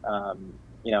 diarrhea,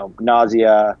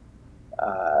 nausea,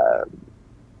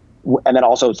 and then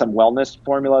also some wellness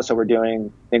formula. So we're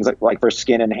doing things like for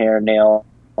skin and hair, nails,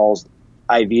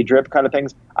 IV drip kind of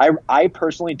things. I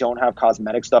personally don't have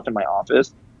cosmetic stuff in my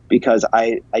office because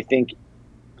I think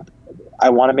I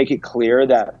want to make it clear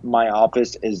that my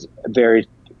office is very,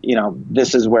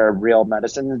 this is where real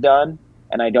medicine is done.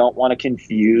 And I don't want to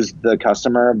confuse the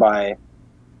customer by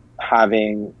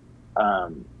having,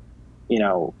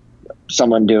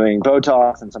 someone doing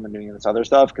Botox and someone doing this other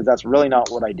stuff, because that's really not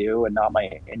what I do and not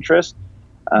my interest.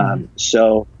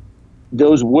 So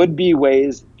those would be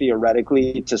ways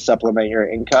theoretically to supplement your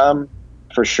income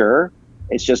for sure.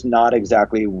 It's just not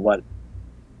exactly what,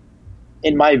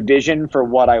 in my vision for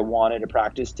what I wanted a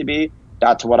practice to be,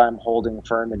 that's what I'm holding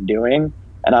firm and doing.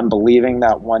 And I'm believing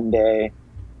that one day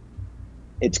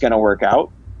it's going to work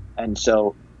out. And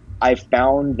so I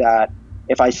found that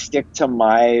if I stick to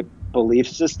my belief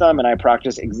system and I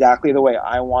practice exactly the way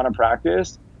I want to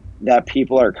practice, that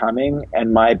people are coming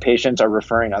and my patients are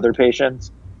referring other patients,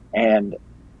 and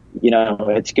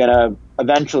it's going to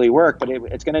eventually work, but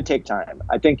it's going to take time.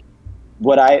 I think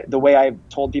the way I've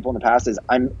told people in the past is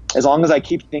as long as I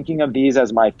keep thinking of these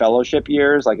as my fellowship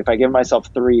years, like if I give myself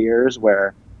 3 years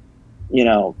where,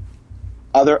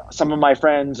 some of my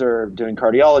friends are doing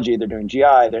cardiology, they're doing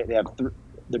GI, they're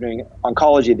doing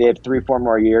oncology, they have 3-4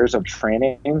 more years of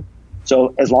training.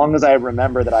 So as long as I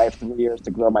remember that I have 3 years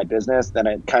to grow my business, then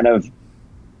it kind of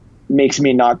makes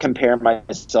me not compare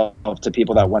myself to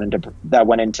people that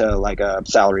went into like a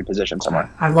salary position somewhere.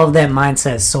 I love that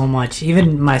mindset so much.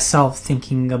 Even myself,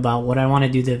 thinking about what I want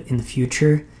to do in the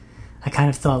future, I kind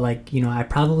of thought I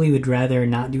probably would rather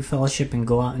not do fellowship and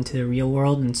go out into the real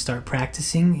world and start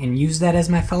practicing and use that as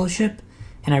my fellowship.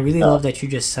 And I really love that you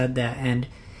just said that. And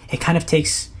it kind of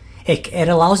it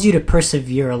allows you to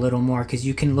persevere a little more, because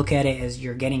you can look at it as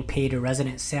you're getting paid a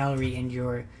resident salary and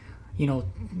you're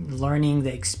learning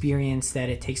the experience that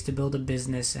it takes to build a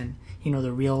business and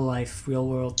the real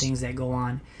world things that go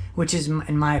on, which is,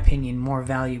 in my opinion, more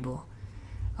valuable.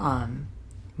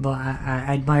 But I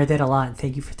admire that a lot, and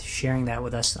thank you for sharing that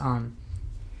with us.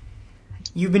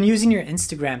 You've been using your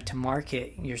Instagram to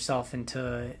market yourself and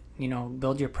to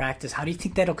build your practice. How do you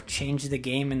think that'll change the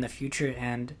game in the future?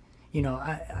 And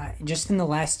I just in the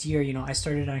last year, I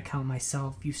started an account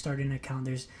myself. You started an account.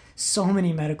 There's so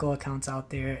many medical accounts out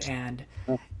there, and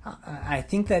I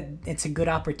think that it's a good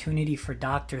opportunity for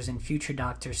doctors and future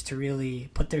doctors to really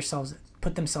put themselves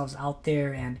out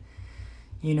there and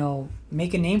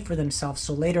make a name for themselves,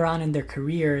 so later on in their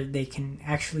career they can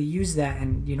actually use that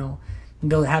and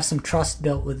have some trust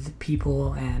built with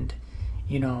people, and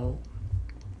you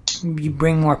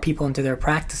bring more people into their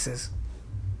practices.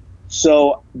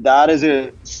 So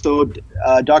Dr.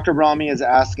 Brahmi is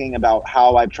asking about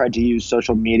how I've tried to use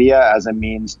social media as a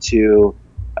means to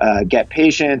get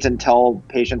patients and tell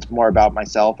patients more about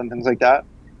myself and things like that.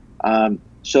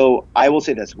 So I will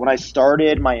say this: when I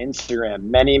started my Instagram,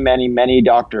 many, many, many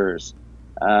doctors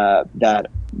that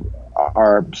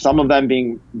are, some of them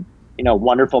being,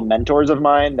 wonderful mentors of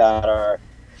mine that are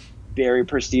very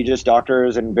prestigious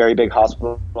doctors in very big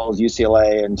hospitals,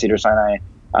 UCLA and Cedars-Sinai,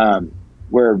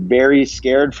 were very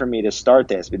scared for me to start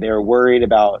this. They were worried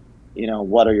about,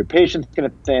 what are your patients going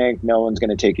to think? No one's going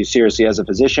to take you seriously as a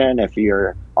physician if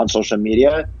you're on social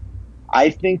media. I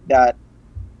think that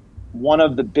one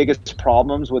of the biggest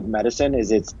problems with medicine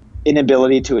is its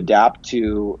inability to adapt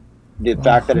to the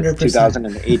fact that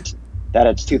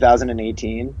it's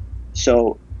 2018.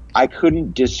 So I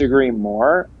couldn't disagree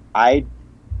more. I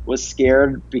was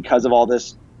scared because of all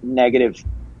this negative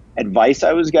advice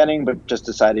I was getting, but just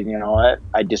decided, you know what,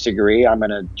 I disagree. I'm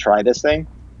going to try this thing.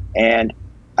 And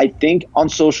I think on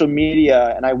social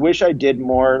media, and I wish I did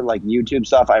more like YouTube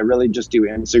stuff. I really just do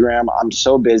Instagram. I'm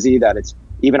so busy that it's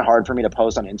even hard for me to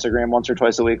post on Instagram once or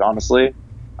twice a week, honestly.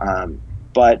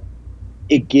 But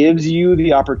it gives you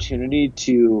the opportunity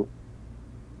to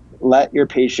let your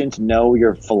patients know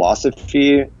your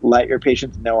philosophy, let your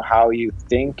patients know how you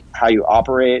think, how you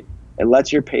operate. It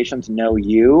lets your patients know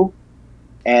you.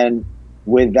 And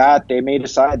with that, they may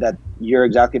decide that you're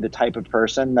exactly the type of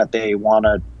person that they want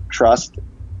to trust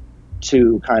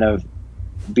to kind of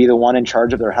be the one in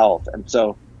charge of their health. And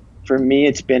so for me,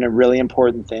 it's been a really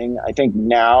important thing. I think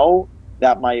now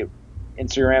that my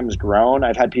Instagram has grown,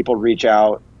 I've had people reach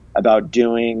out about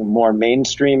doing more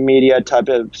mainstream media type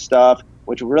of stuff,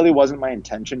 which really wasn't my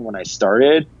intention when I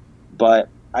started. But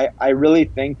I really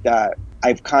think that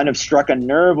I've kind of struck a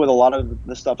nerve with a lot of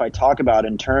the stuff I talk about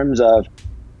in terms of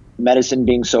medicine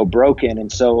being so broken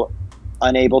and so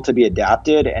unable to be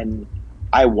adapted. And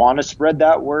I want to spread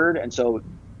that word. And so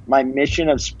my mission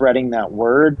of spreading that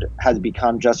word has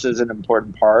become just as an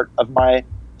important part of my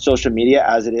social media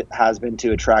as it has been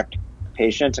to attract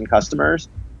patients and customers.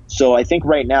 So I think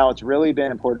right now it's really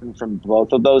been important from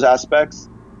both of those aspects.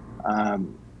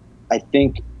 I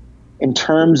think in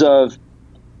terms of,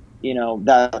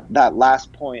 that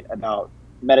last point about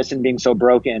medicine being so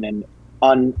broken and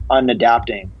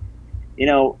unadapting,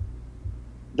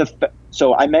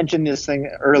 so I mentioned this thing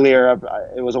earlier.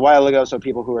 It was a while ago, so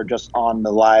people who are just on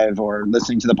the live or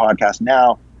listening to the podcast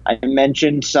now, I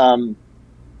mentioned some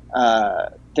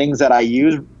things that I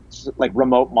use, like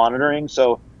remote monitoring.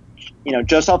 So,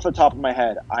 just off the top of my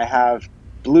head, I have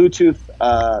Bluetooth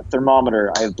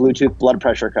thermometer. I have Bluetooth blood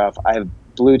pressure cuff. I have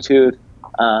Bluetooth.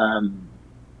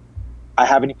 I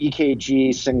have an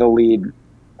EKG single lead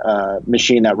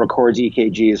machine that records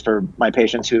EKGs for my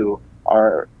patients who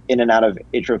are in and out of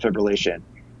atrial fibrillation.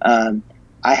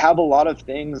 I have a lot of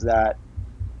things that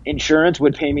insurance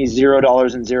would pay me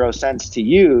 $0 to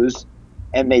use,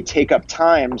 and they take up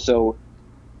time. So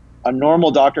a normal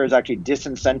doctor is actually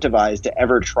disincentivized to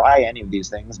ever try any of these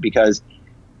things, because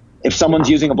if someone's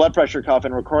using a blood pressure cuff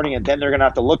and recording it, then they're going to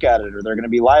have to look at it or they're going to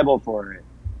be liable for it.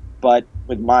 But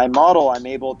with my model, I'm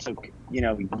able to,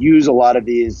 use a lot of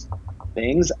these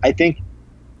things. I think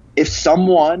if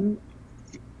someone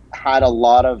had a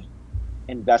lot of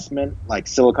investment, like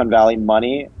Silicon Valley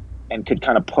money, and could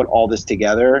kind of put all this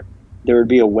together, there would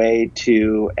be a way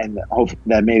to, and hope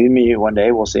that maybe me one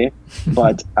day, we'll see,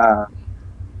 but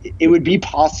it would be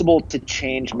possible to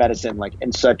change medicine like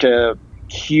in such a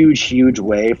huge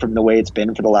way from the way it's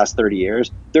been for the last 30 years.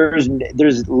 There's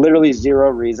literally zero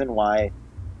reason why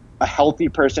a healthy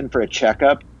person for a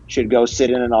checkup should go sit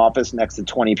in an office next to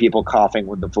 20 people coughing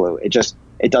with the flu. It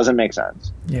doesn't make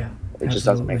sense. Yeah, it just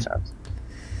doesn't make sense.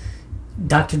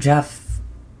 Dr. Jeff,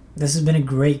 this has been a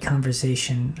great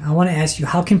conversation. I want to ask you,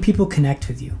 how can people connect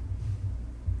with you?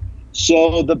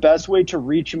 So the best way to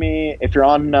reach me, if you're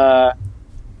on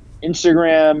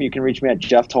Instagram, you can reach me at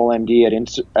Jeff Toll MD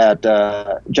at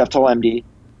Jeff Toll MD.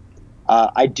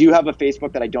 I do have a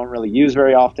Facebook that I don't really use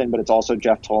very often, but it's also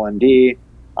Jeff Toll MD.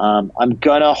 I'm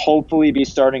gonna hopefully be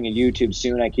starting a YouTube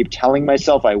soon. I keep telling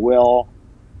myself I will,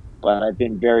 but I've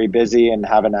been very busy and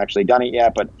haven't actually done it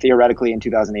yet. But theoretically, in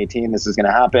 2018, this is going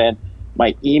to happen.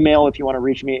 My email, if you want to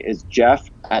reach me, is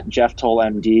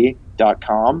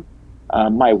jeff@jefftolmd.com.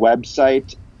 My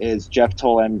website is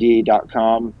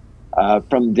jefftolmd.com.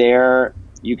 From there,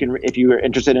 you can, if you are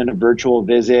interested in a virtual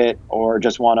visit or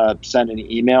just want to send an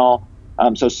email.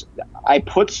 So I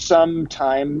put some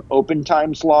open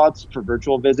time slots for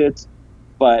virtual visits,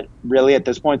 but really at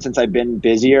this point, since I've been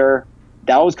busier,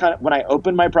 that was kind of when I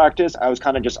opened my practice, I was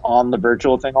kind of just on the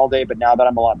virtual thing all day. But now that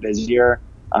I'm a lot busier,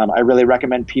 I really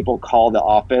recommend people call the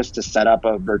office to set up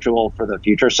a virtual for the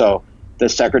future. So the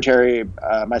secretary,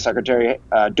 my secretary,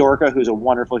 Dorka, who's a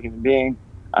wonderful human being,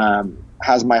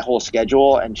 has my whole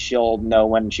schedule, and she'll know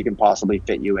when she can possibly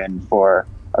fit you in for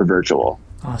a virtual.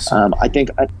 Awesome. I think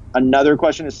another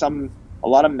question is a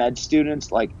lot of med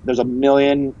students, like there's a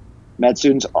million med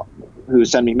students who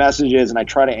send me messages, and I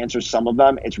try to answer some of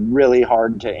them. It's really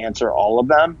hard to answer all of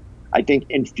them. I think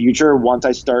in future, once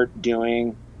I start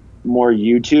doing more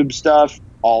YouTube stuff,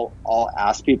 I'll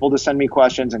ask people to send me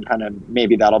questions, and kind of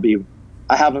maybe that'll be,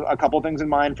 I have a couple things in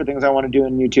mind for things I want to do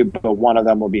in YouTube, but one of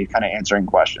them will be kind of answering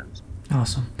questions.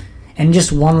 Awesome. And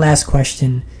just one last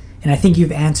question, and I think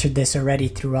you've answered this already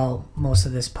throughout most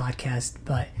of this podcast,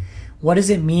 but what does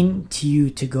it mean to you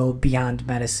to go beyond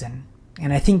medicine?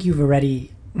 And I think you've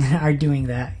already are doing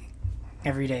that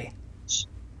every day.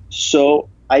 So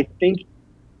I think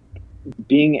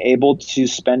being able to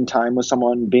spend time with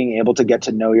someone, being able to get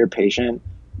to know your patient,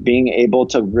 being able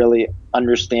to really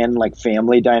understand like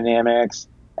family dynamics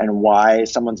and why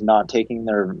someone's not taking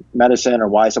their medicine or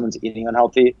why someone's eating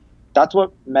unhealthy, that's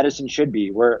what medicine should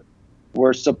be. We're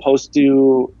supposed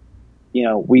to,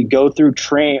 we go through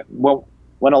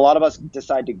when a lot of us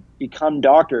decide to become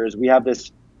doctors, we have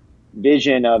this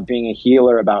vision of being a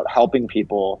healer, about helping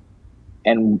people,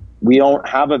 and we don't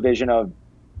have a vision of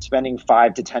spending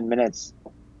 5 to 10 minutes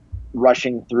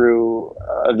rushing through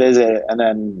a visit and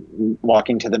then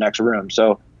walking to the next room.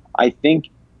 So I think,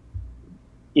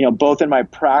 both in my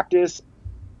practice,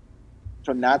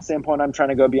 from that standpoint, I'm trying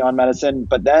to go beyond medicine,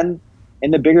 but then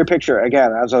in the bigger picture,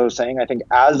 again, as I was saying, I think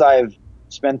as I've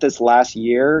spent this last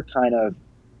year kind of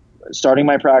starting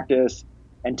my practice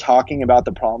and talking about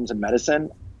the problems in medicine,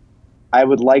 I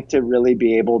would like to really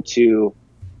be able to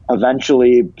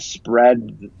eventually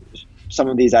spread some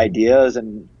of these ideas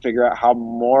and figure out how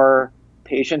more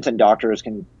patients and doctors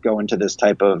can go into this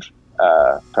type of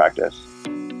practice.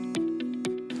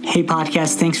 Hey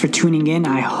podcast, thanks for tuning in.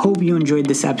 I hope you enjoyed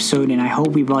this episode, and I hope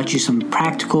we brought you some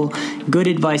practical, good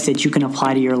advice that you can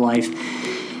apply to your life.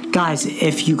 Guys,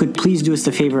 if you could please do us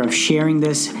the favor of sharing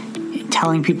this,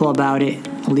 telling people about it,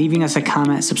 leaving us a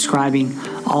comment, subscribing,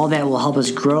 all that will help us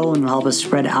grow and will help us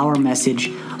spread our message.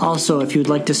 Also, if you would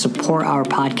like to support our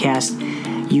podcast,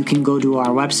 you can go to our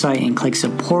website and click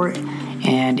support,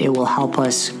 and it will help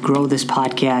us grow this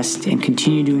podcast and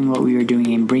continue doing what we are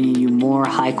doing and bringing you more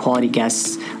high quality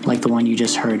guests like the one you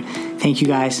just heard. Thank you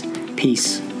guys.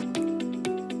 Peace.